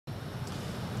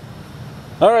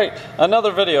Alright,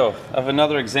 another video of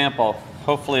another example.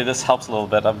 Hopefully this helps a little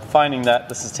bit. I'm finding that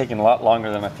this is taking a lot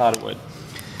longer than I thought it would.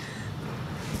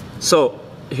 So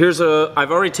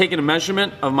I've already taken a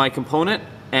measurement of my component,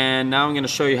 and now I'm going to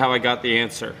show you how I got the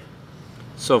answer.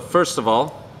 So first of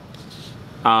all,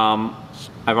 I've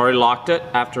already locked it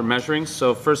after measuring.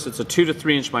 So first it's a 2 to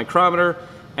 3 inch micrometer,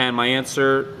 and my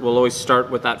answer will always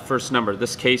start with that first number. In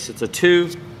this case it's a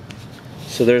 2,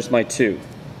 so there's my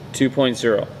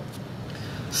 2.0.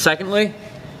 Secondly,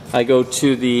 I go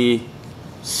to the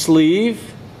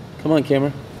sleeve, come on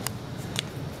camera,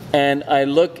 and I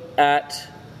look at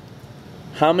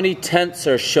how many tenths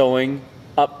are showing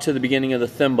up to the beginning of the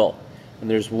thimble. And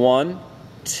there's 1,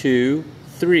 2,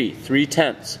 3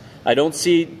 tenths. I don't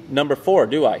see number 4,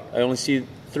 do I? I only see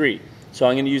 3. So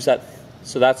I'm going to use that.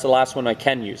 So that's the last one I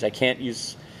can use. I can't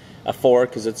use a 4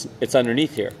 because it's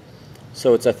underneath here.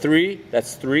 So it's a 3,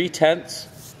 that's 3 tenths.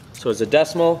 So it's a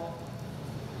decimal,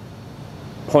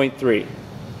 0.3.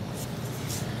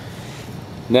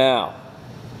 Now,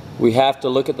 we have to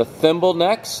look at the thimble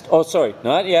next. Oh, sorry,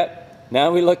 not yet.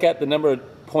 Now we look at the number of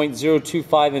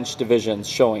 0.025 inch divisions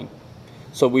showing.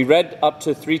 So we read up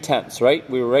to 3 tenths, right?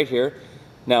 We were right here.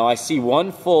 Now I see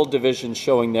 1 full division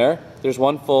showing there. There's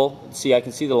 1 full. See, I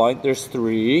can see the line. There's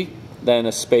 3, then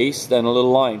a space, then a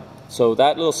little line. So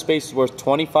that little space is worth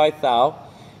 25 thou.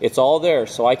 It's all there,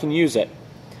 so I can use it.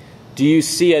 Do you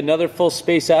see another full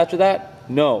space after that?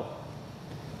 No.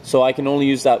 So I can only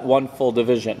use that 1 full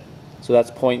division. So that's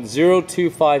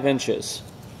 0.025 inches.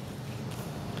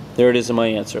 There it is in my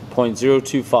answer,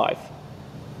 0.025.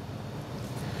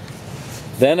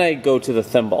 Then I go to the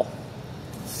thimble.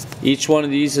 Each one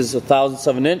of these is 1/1000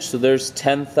 of an inch, so there's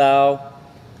 10 thou,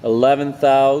 11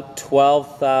 thou,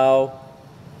 12 thou.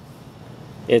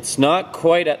 It's not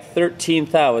quite at 13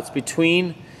 thou. It's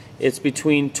between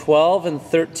 12 and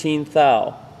 13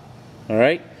 thou. All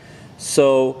right?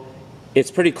 So it's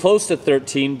pretty close to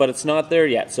 13, but it's not there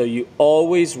yet. So you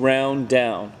always round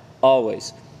down,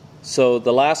 always. So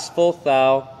the last full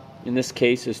thou in this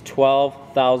case is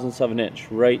 12/1000 of an inch,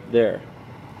 right there.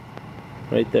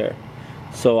 Right there.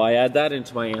 So I add that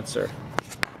into my answer.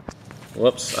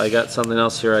 Whoops, I got something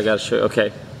else here I got to show you.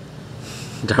 Okay,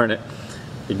 darn it.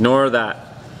 Ignore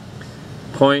that.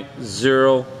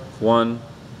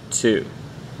 0.012.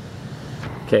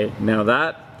 Okay, now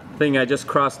that thing I just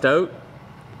crossed out,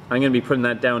 I'm going to be putting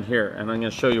that down here, and I'm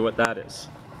going to show you what that is.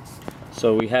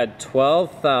 So we had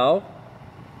 12 thou,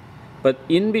 but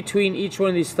in between each one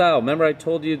of these thou, remember I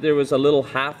told you there was a little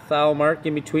half thou mark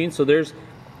in between? So there's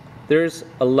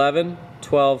 11,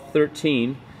 12,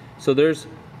 13. So there's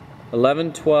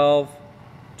 11, 12,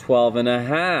 12 and a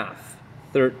half,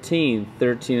 13,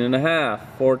 13 and a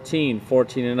half, 14,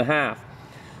 14 and a half.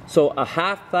 So a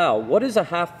half thou, what is a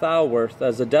half thou worth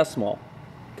as a decimal?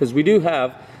 Because we do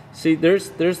have, see, there's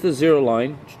the 0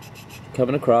 line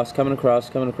coming across, coming across,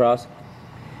 coming across.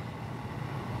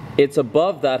 It's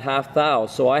above that half thou,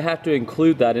 so I have to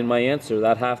include that in my answer,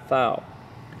 that half thou.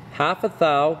 Half a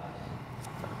thou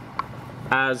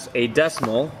as a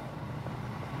decimal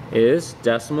is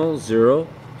decimal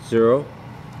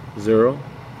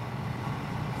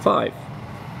 0.005.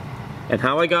 And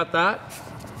how I got that?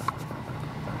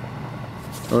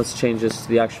 Well, let's change this to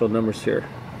the actual numbers here.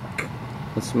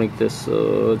 Let's make this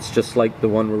it's just like the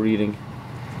one we're reading.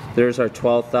 There's our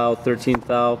 12 thou, 13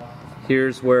 thou.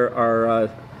 Here's where our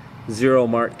 0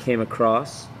 mark came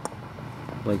across,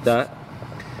 like that.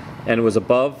 And it was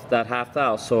above that half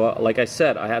thou. So like I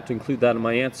said, I have to include that in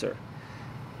my answer.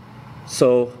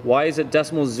 So why is it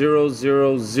decimal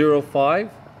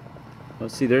 0.005?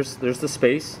 Let's see, there's the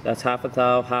space. That's half a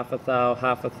thou, half a thou,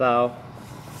 half a thou.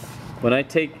 When I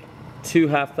take 2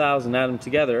 half thous and add them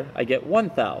together, I get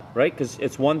 1 thou, right? Because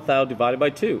it's 1 thou divided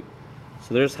by 2.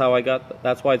 So there's how I got,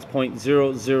 that's why it's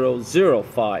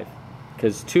 0.0005.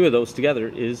 Because 2 of those together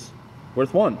is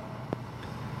worth 1.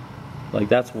 Like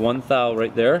that's 1 thou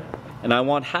right there, and I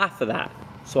want half of that.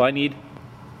 So I need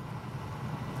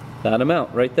that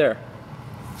amount right there.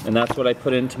 And that's what I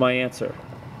put into my answer.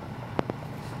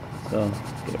 So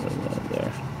get rid of that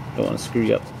there. Don't want to screw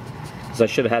you up. Because I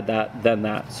should have had that, then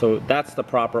that. So that's the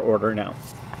proper order now.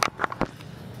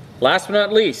 Last but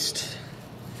not least,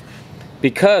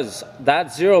 because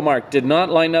that 0 mark did not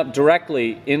line up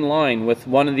directly in line with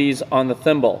one of these on the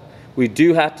thimble, we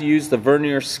do have to use the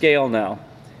vernier scale now.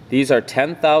 These are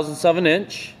 10/1000 of an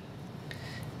inch.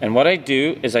 And what I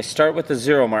do is I start with the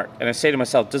 0 mark, and I say to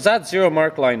myself, does that 0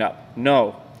 mark line up?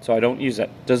 No, so I don't use it.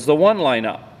 Does the 1 line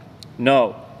up?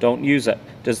 No, don't use it.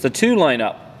 Does the 2 line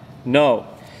up? No.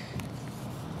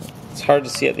 It's hard to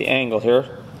see at the angle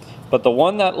here, but the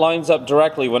one that lines up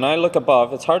directly, when I look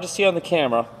above, it's hard to see on the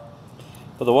camera,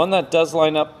 But the one that does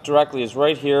line up directly is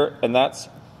right here, and that's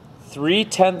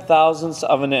 3/10,000ths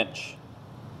of an inch.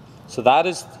 So that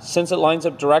is, since it lines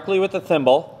up directly with the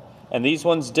thimble, and these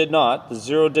ones did not, the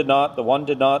 0 did not, the 1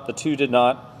 did not, the 2 did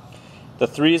not. The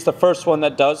 3 is the first one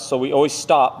that does, so we always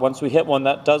stop once we hit one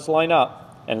that does line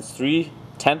up, and it's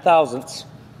 3/10,000ths.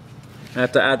 I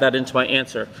have to add that into my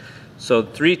answer. So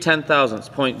 3/10,000ths,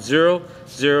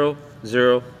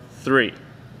 0.0003.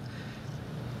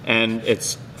 And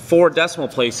it's 4 decimal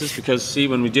places because, see,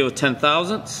 when we deal with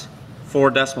 10,000ths,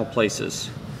 4 decimal places.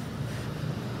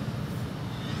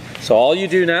 So all you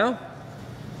do now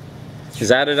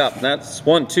is add it up. That's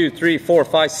 1, 2, 3, 4,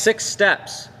 5, 6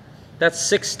 steps. That's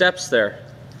 6 steps there.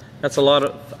 That's a lot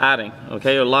of adding,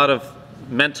 okay? A lot of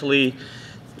mental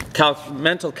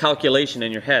calculation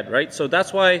in your head, right? So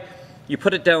that's why you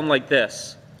put it down like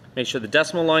this. Make sure the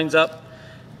decimal lines up,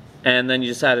 and then you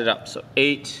just add it up. So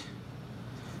 8,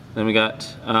 then we got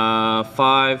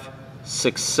 5,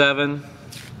 6, 7,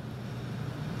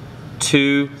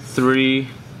 2, 3,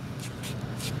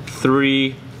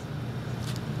 3.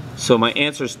 So my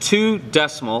answer is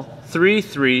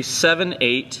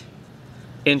 2.3378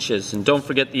 inches. And don't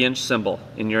forget the inch symbol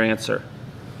in your answer.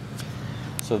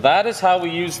 So that is how we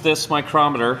use this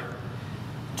micrometer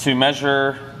to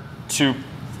measure to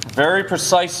very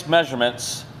precise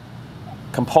measurements,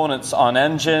 components on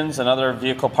engines and other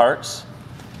vehicle parts.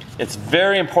 It's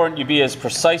very important you be as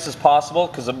precise as possible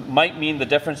because it might mean the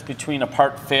difference between a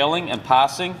part failing and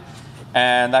passing,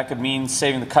 and that could mean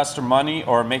saving the customer money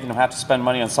or making him have to spend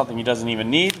money on something he doesn't even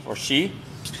need, or she.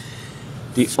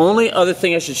 The only other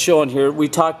thing I should show on here, we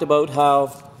talked about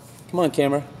how, come on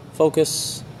camera,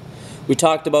 focus. We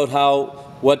talked about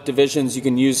what divisions you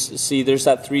can use. See, there's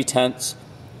that 3/10.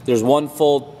 There's one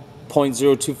full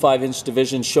 0.025 inch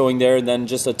division showing there, and then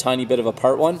just a tiny bit of a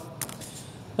part one.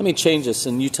 Let me change this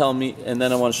and you tell me, and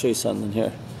then I want to show you something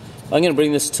here. I'm going to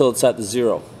bring this till it's at the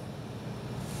 0.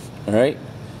 Alright?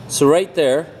 So right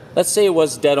there, let's say it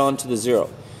was dead on to the 0.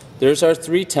 There's our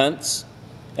 3/10,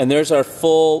 and there's our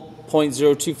full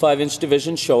 0.025 inch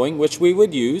division showing, which we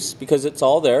would use because it's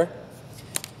all there.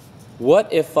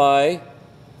 What if I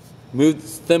moved the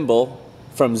thimble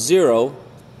from 0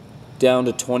 down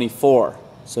to 24?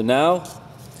 So now,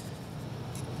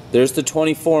 there's the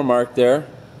 24 mark there,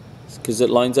 because it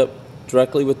lines up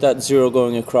directly with that 0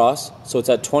 going across. So it's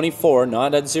at 24,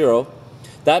 not at 0.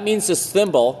 That means this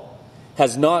thimble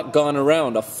has not gone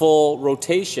around a full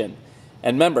rotation.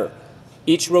 And remember,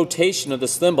 each rotation of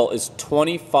this thimble is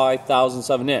 25/1000ths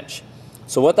of an inch.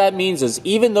 So what that means is,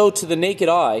 even though to the naked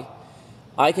eye,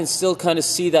 I can still kind of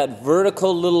see that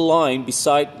vertical little line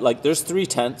beside, like there's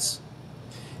 3/10,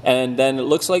 and then it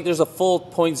looks like there's a full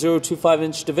 0.025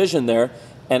 inch division there,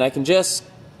 and I can just,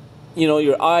 you know,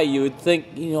 your eye, you would think,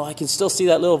 you know, I can still see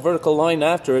that little vertical line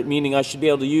after it, meaning I should be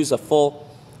able to use a full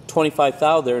 25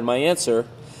 thou there in my answer.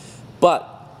 But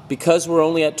because we're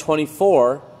only at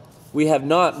 24, we have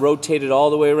not rotated all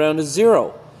the way around to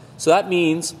 0. So that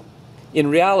means, in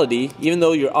reality, even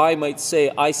though your eye might say,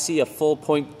 I see a full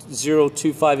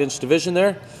 0.025 inch division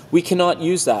there, we cannot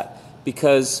use that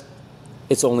because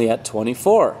it's only at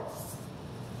 24.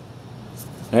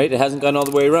 Right? It hasn't gone all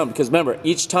the way around, because remember,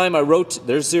 each time I rotate,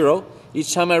 there's 0,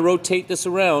 each time I rotate this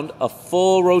around, a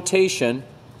full rotation,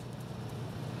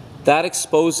 that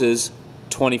exposes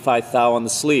 25 thou on the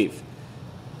sleeve.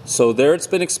 So there it's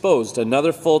been exposed.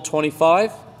 Another full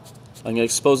 25. I'm going to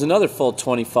expose another full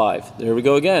 25. There we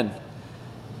go again.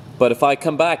 But if I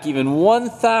come back even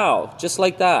 1 thou, just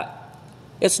like that,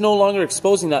 it's no longer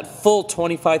exposing that full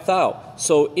 25 thou.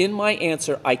 So in my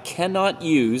answer, I cannot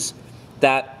use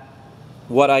that,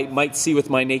 what I might see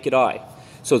with my naked eye.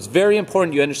 So it's very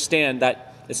important you understand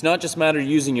that it's not just a matter of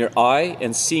using your eye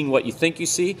and seeing what you think you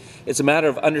see. It's a matter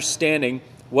of understanding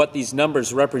what these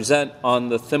numbers represent on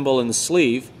the thimble and the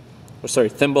sleeve, or sorry,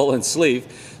 thimble and sleeve,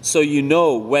 so you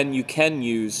know when you can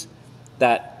use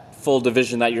that full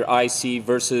division that your eye see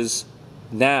versus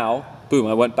now, boom,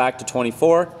 I went back to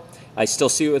 24. I still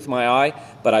see it with my eye,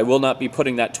 but I will not be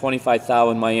putting that 25 thou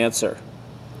in my answer.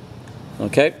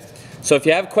 Okay? So if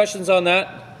you have questions on that,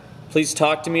 please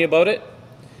talk to me about it.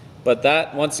 But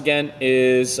that, once again,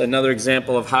 is another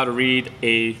example of how to read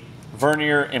a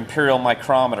vernier imperial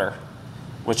micrometer,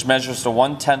 which measures to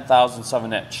 1/10,000ths of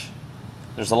an inch.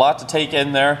 There's a lot to take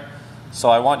in there, so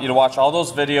I want you to watch all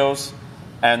those videos,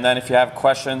 and then if you have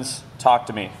questions, talk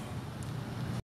to me.